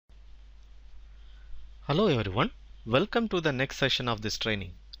Hello everyone, welcome to the next session of this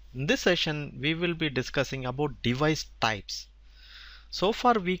training. In this session we will be discussing about device types. So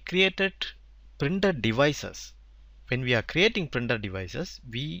far we created printer devices. When we are creating printer devices,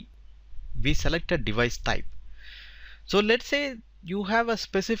 we selected device type. So let's say you have a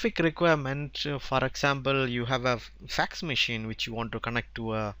specific requirement. For example, you have a fax machine which you want to connect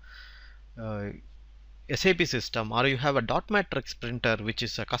to a SAP system, or you have a dot matrix printer which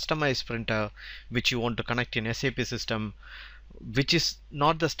is a customized printer which you want to connect in SAP system, which is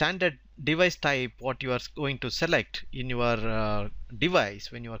not the standard device type what you are going to select in your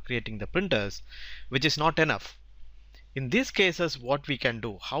device when you are creating the printers, which is not enough. In these cases, what we can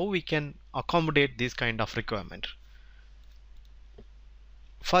do, how we can accommodate this kind of requirement.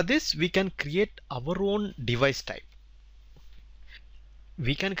 For this we can create our own device type.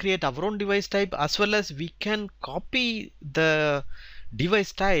 We can create our own device type, as well as we can copy the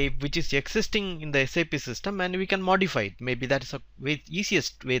device type which is existing in the SAP system and we can modify it. Maybe that is a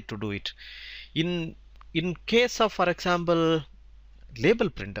easiest way to do it. In case of, for example,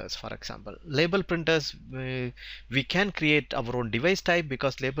 label printers, we can create our own device type,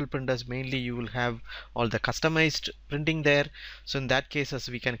 because label printers mainly you will have all the customized printing there. So in that cases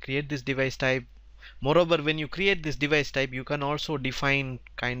we can create this device type. Moreover, when you create this device type, you can also define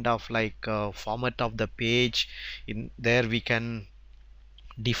kind of like format of the page. In there we can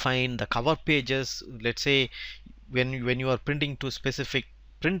define the cover pages. Let's say when you are printing to specific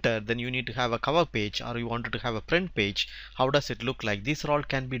printer, then you need to have a cover page, or you wanted to have a print page. How does it look like? These all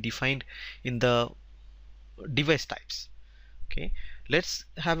can be defined in the device types. Okay, let's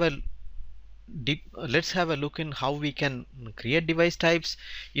have a look in how we can create device types.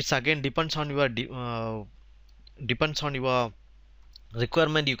 It's again depends on your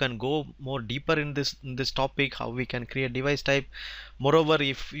requirement. You can go more deeper in this topic, how we can create device type. Moreover,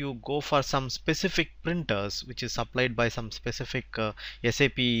 if you go for some specific printers which is supplied by some specific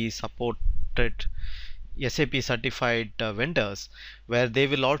SAP supported, SAP certified vendors, where they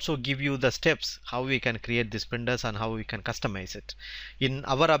will also give you the steps how we can create these printers and how we can customize it. In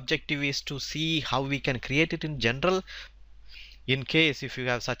our objective is to see how we can create it in general. In case if you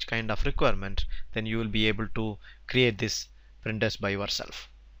have such kind of requirement, then you will be able to create this printers by yourself.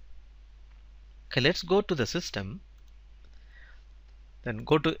 Okay, let's go to the system, then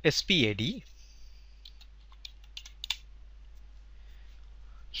go to SPAD.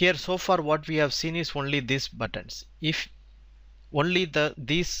 Here so far what we have seen is only these buttons. If only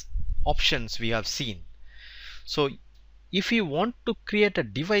these options we have seen. So if you want to create a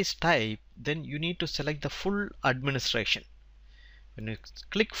device type, then you need to select the full administration. When you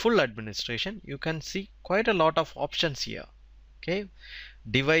click full administration, you can see quite a lot of options here. Okay,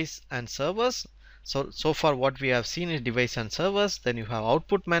 device and servers. So far what we have seen is device and servers. Then you have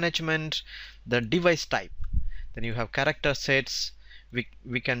output management, the device type, then you have character sets.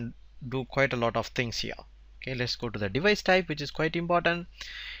 We can do quite a lot of things here. Okay, let's go to the device type, which is quite important.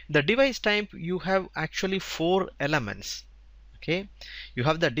 The device type, you have actually 4 elements. Okay, you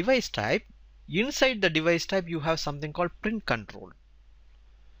have the device type. Inside the device type you have something called print control.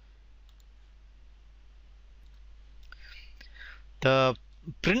 The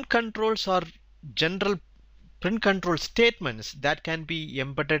print controls are general print control statements that can be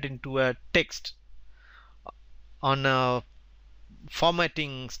embedded into a text on a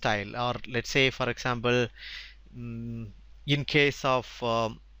formatting style, or let's say for example in case of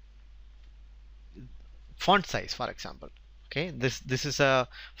font size, for example. Okay, this is a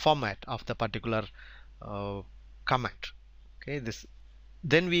format of the particular command. Okay,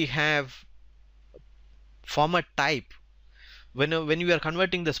 then we have format type. When we are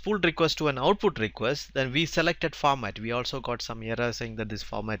converting the spool request to an output request, then we selected format. We also got some error saying that this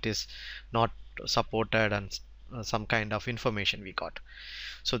format is not supported, and some kind of information we got.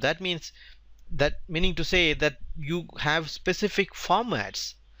 So that means meaning to say that you have specific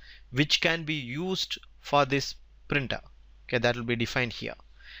formats which can be used for this printer. Okay, that will be defined here.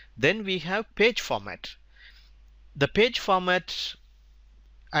 Then we have page format. The page format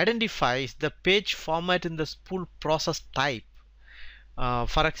identifies the page format in the spool process type.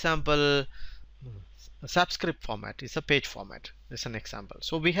 For example, subscript format is a page format. This is an example.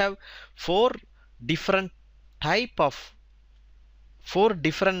 So we have 4 different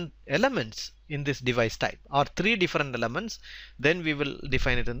elements in this device type, or 3 different elements. Then we will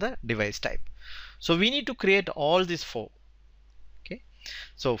define it in the device type. So we need to create all these 4. Okay,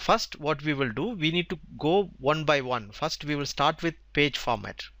 so first what we will do, we need to go one by one. First we will start with page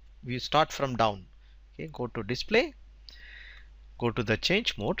format. We start from down. Okay, go to display, go to the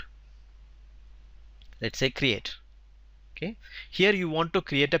change mode, let's say create. Okay, here you want to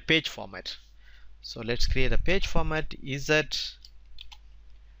create a page format. So let's create a page format. Is that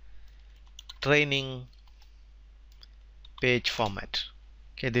training page format?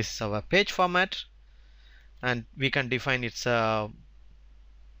 Okay, this is our page format, and we can define its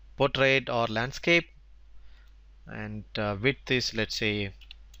portrait or landscape, and width is, let's say,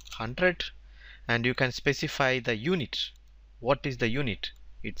 100, and you can specify the unit. What is the unit?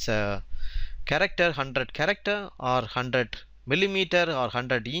 It's a character, 100 character, or 100 millimeter, or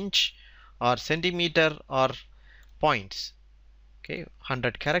 100 inch, or centimeter, or points. Okay,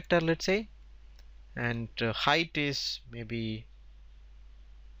 100 character, let's say, and height is maybe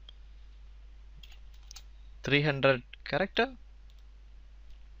 300 character,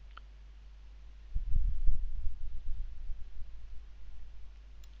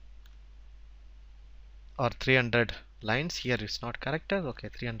 or 300 lines. Here it's not character. Okay,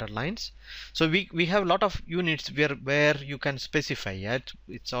 300 lines. So we have a lot of units where you can specify it.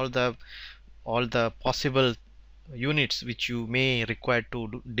 It's all the possible units which you may require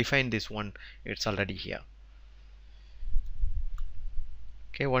to define this one. It's already here.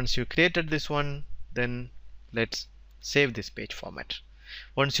 Okay, once you created this one, then let's save this page format.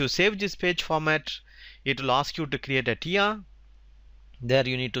 Once you save this page format, it will ask you to create a TR. There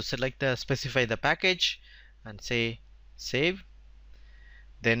you need to select specify the package and say save.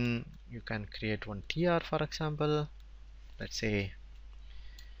 Then you can create one TR, for example, let's say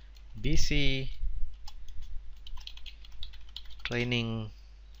BC training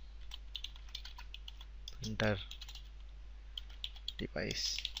printer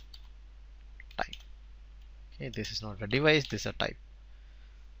device type. Okay, this is not a device, this is a type.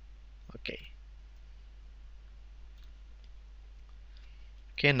 Okay,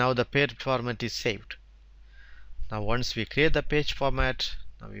 now the page format is saved. Now once we create the page format,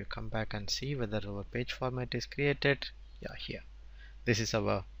 now you come back and see whether our page format is created. Yeah, here, this is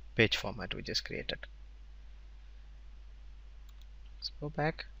our page format we just created. Let's go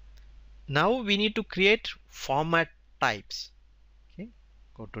back. Now we need to create format types. Okay,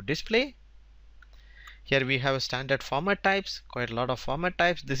 go to display. Here we have standard format types, quite a lot of format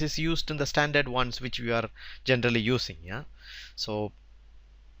types. This is used in the standard ones which we are generally using. Yeah, so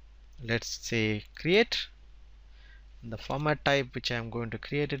let's say create. The format type which I am going to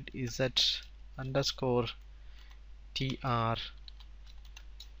create it is that underscore tr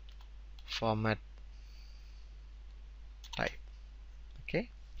format type. Okay,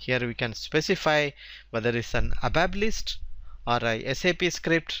 here we can specify whether it's an ABAP list or a SAP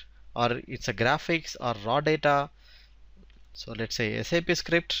script, or it's a graphics or raw data. So let's say SAP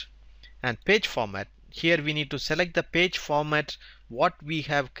script. And page format, here we need to select the page format what we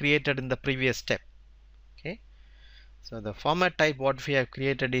have created in the previous step. Okay, so the format type what we have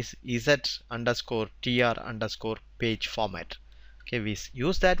created is z underscore tr underscore page format. Okay, we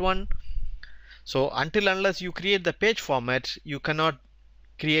use that one. So until unless you create the page format, you cannot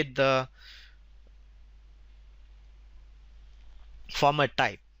create the format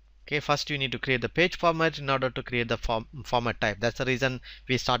type. Okay, first you need to create the page format in order to create the format type. That's the reason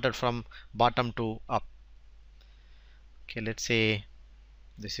we started from bottom to up. Okay, let's say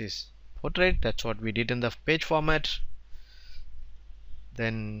this is portrait. That's what we did in the page format.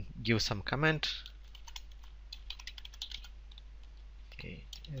 Then give some comment. Okay,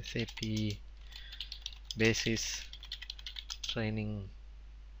 SAP basis training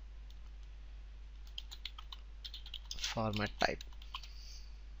format type.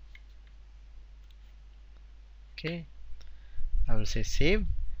 Okay, I will say save.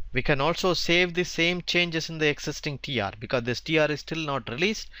 We can also save the same changes in the existing TR because this TR is still not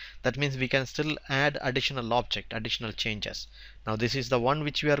released. That means we can still add additional object, additional changes. Now this is the one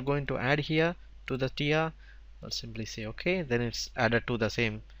which we are going to add here to the TR. I'll simply say okay, then it's added to the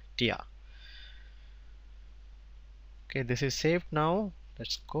same TR. Okay, this is saved now.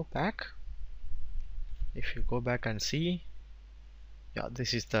 Let's go back. If you go back and see, yeah,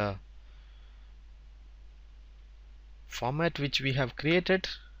 this is the format which we have created.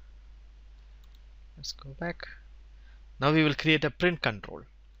 Let's go back. Now we will create a print control.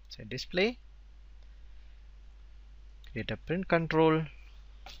 Say display, create a print control.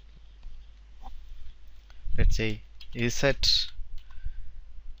 Let's say is set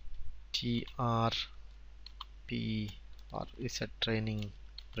trp or is set training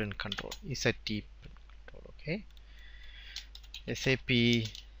print control, is set t print control. Okay, SAP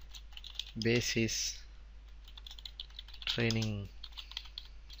basis training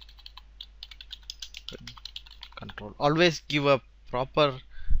control. Always give a proper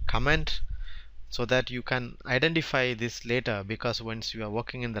comment so that you can identify this later, because once you are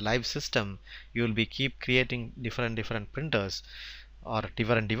working in the live system, you will be keep creating different printers or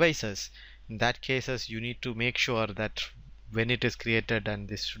different devices. In that cases, you need to make sure that when it is created, and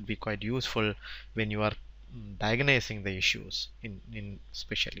this should be quite useful when you are diagnosing the issues in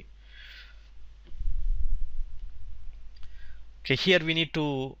especially. Okay, here we need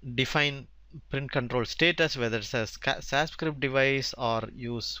to define print control status, whether it's a SAP script device or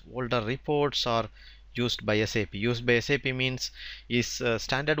use older reports or used by SAP. Used by SAP means is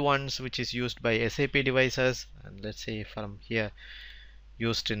standard ones which is used by SAP devices, and let's say from here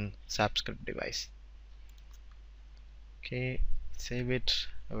used in SAP script device. Okay, save it.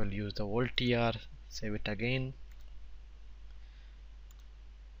 I will use the old TR, save it again.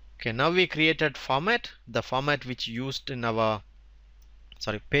 Okay, now we created format, the format which used in our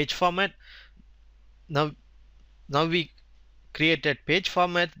page format. Now we created page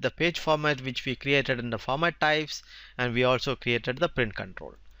format, the page format which we created in the format types, and we also created the print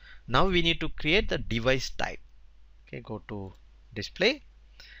control. Now we need to create the device type. Okay, go to display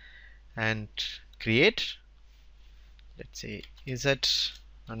and create, let's say z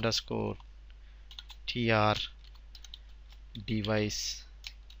underscore tr device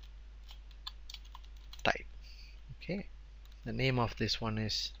type. Okay, the name of this one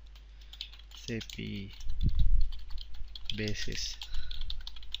is SAP basis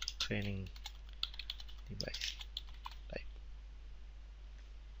training device type.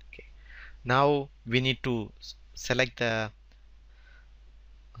 Okay, now we need to select the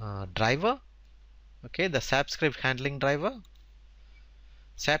driver. Okay, the SAP script handling driver.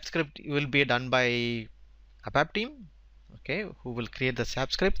 SAP script will be done by ABAP team, okay, who will create the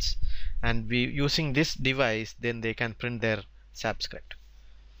SAP scripts, and we using this device then they can print their SAP script.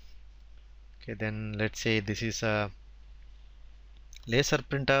 Okay, then let's say this is a laser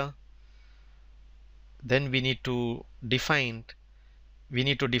printer. Then we need to define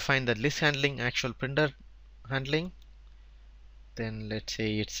the list handling, actual printer handling. Then let's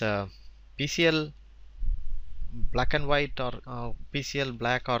say it's a PCL black and white or PCL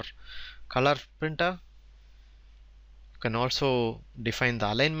black or color printer. You can also define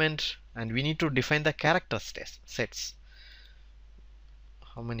the alignment, and we need to define the character sets.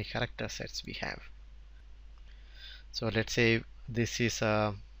 How many character sets we have. So let's say this is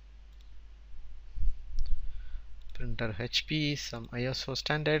a printer HP, some ISO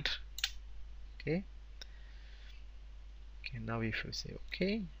standard. Okay. Okay, now if you say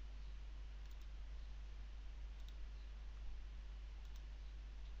okay,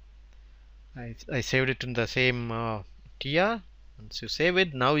 I saved it in the same TR. Once you save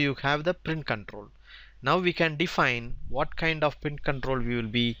it, now you have the print control. Now we can define what kind of print control we will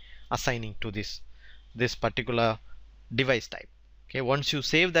be assigning to this particular device type. Okay, once you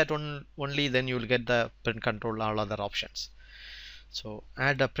save that one only, then you will get the print control, all other options. So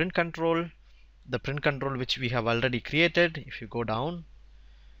add a print control, the print control which we have already created. If you go down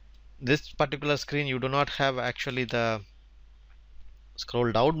this particular screen, you do not have actually the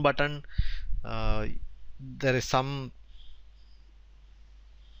scroll down button. There is some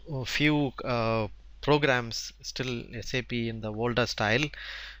few programs still SAP in the older style.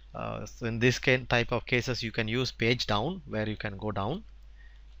 So in this type of cases, you can use page down, where you can go down.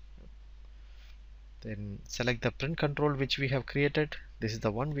 Then select the print control which we have created. This is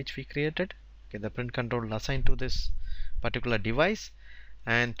the one which we created. Okay, the print control assigned to this particular device,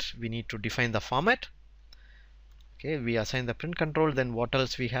 and we need to define the format. Okay, we assign the print control. Then what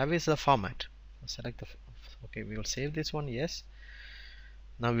else we have is the format. Select the okay, we will save this one. Yes.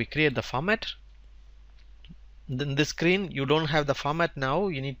 Now we create the format. In this screen you don't have the format. Now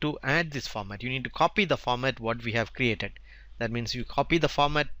you need to add this format. You need to copy the format what we have created. That means you copy the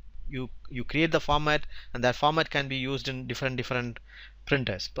format, you create the format, and that format can be used in different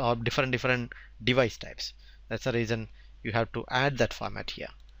printers or different device types. That's the reason you have to add that format here.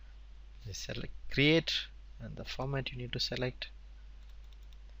 Just select create, and the format you need to select.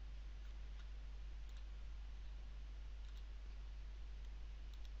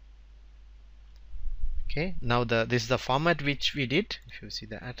 Okay, now this is the format which we did. If you see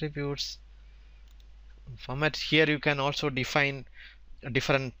the attributes format here, you can also define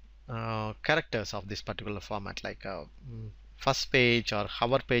different characters of this particular format, like first page or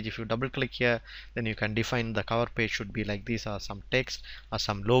cover page. If you double click here, then you can define the cover page should be like this, or some text or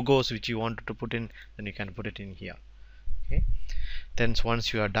some logos which you wanted to put in, then you can put it in here. Okay, then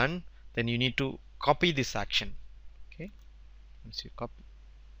once you are done, then you need to copy this action. Okay, once you copy,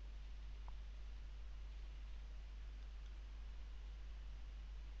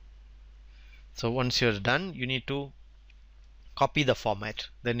 so once you're done, you need to copy the format,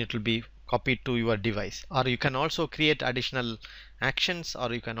 then it will be copied to your device. Or you can also create additional actions,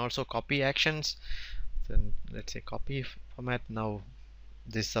 or you can also copy actions. Then let's say copy format. Now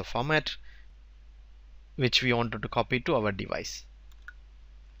this is a format which we wanted to copy to our device.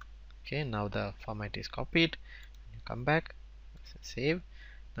 Okay, now the format is copied. You come back, save.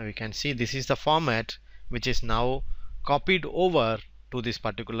 Now you can see this is the format which is now copied over to this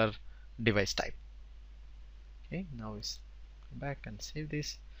particular device type. Okay, now is go back and save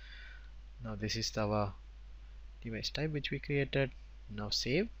this. Now this is our device type which we created. Now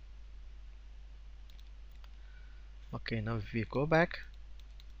save. Okay, now if we go back,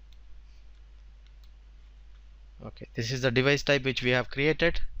 okay, this is the device type which we have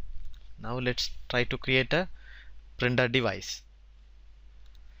created. Now let's try to create a printer device.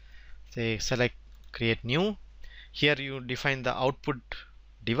 Say select create new. Here you define the output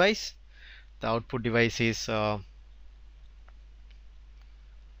device. The output device is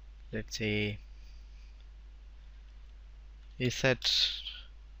let's say set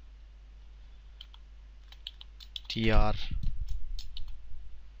tr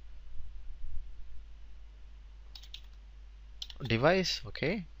device.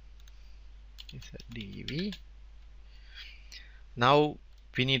 Okay, is dev. Now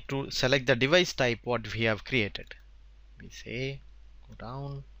we need to select the device type what we have created. We say go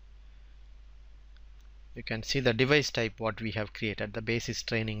down, you can see the device type what we have created, the basis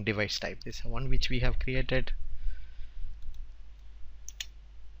training device type. This is one which we have created.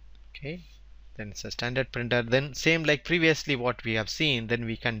 Okay, then it's a standard printer. Then same like previously what we have seen, then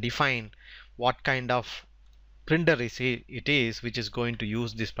we can define what kind of printer it is which is going to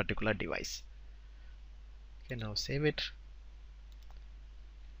use this particular device. Okay, now save it.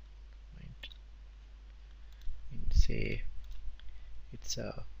 Say it's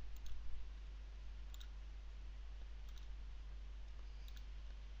a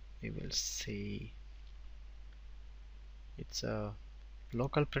we will say it's a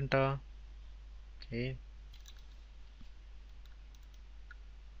local printer. Okay,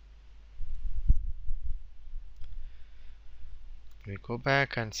 we go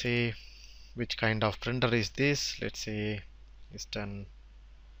back and say which kind of printer is this. Let's say it's done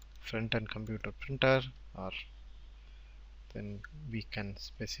front-end computer printer, or then we can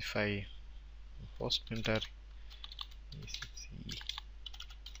specify host printer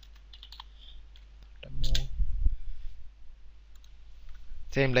demo.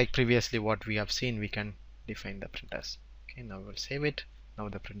 Same like previously what we have seen, we can define the printers. Okay, now we'll save it. Now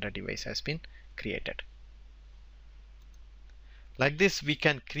the printer device has been created. Like this we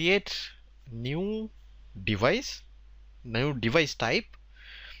can create new device type.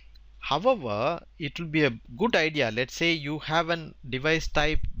 However, it will be a good idea, let's say you have a device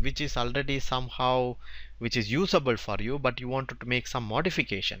type which is already somehow which is usable for you, but you wanted to make some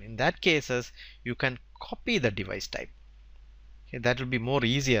modification. In that cases you can copy the device type. Okay, that will be more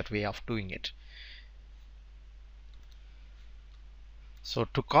easier way of doing it. So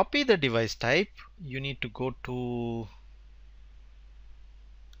to copy the device type, you need to go to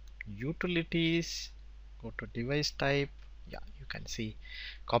utilities, go to device type. Yeah, you can see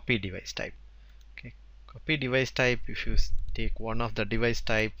copy device type. Okay, copy device type. If you take one of the device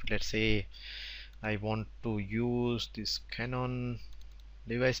type, let's say I want to use this Canon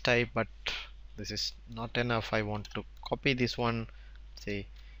device type, but this is not enough. I want to copy this one, say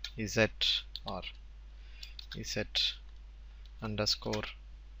is underscore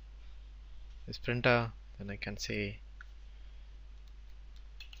this printer. Then I can say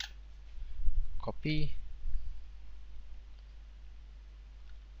copy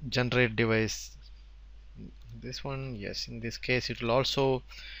generate device, this one. Yes, in this case it will also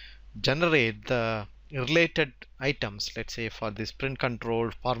generate the related items. Let's say for this print control,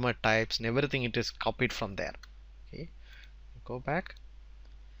 format types and everything, it is copied from there. Okay, go back.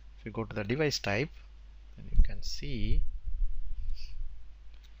 If you go to the device type, then you can see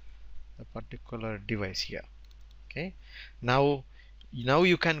the particular device here. Okay, now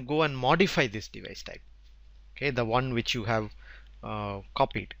you can go and modify this device type. Okay, the one which you have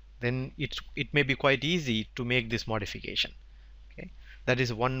copied, then it may be quite easy to make this modification. Okay, that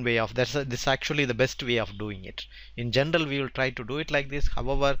is one way of this is actually the best way of doing it. In general we will try to do it like this.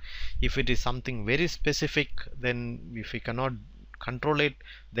 However, if it is something very specific, then if we cannot control it,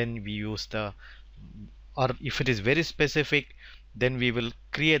 then we use the, or if it is very specific, then we will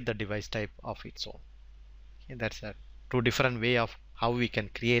create the device type of its own. Okay, that's a two different way of how we can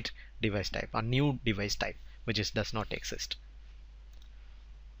create device type, a new device type which does not exist.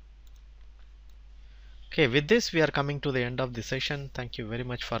 Okay, with this we are coming to the end of the session. Thank you very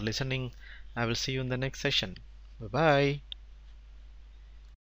much for listening. I will see you in the next session. Bye bye.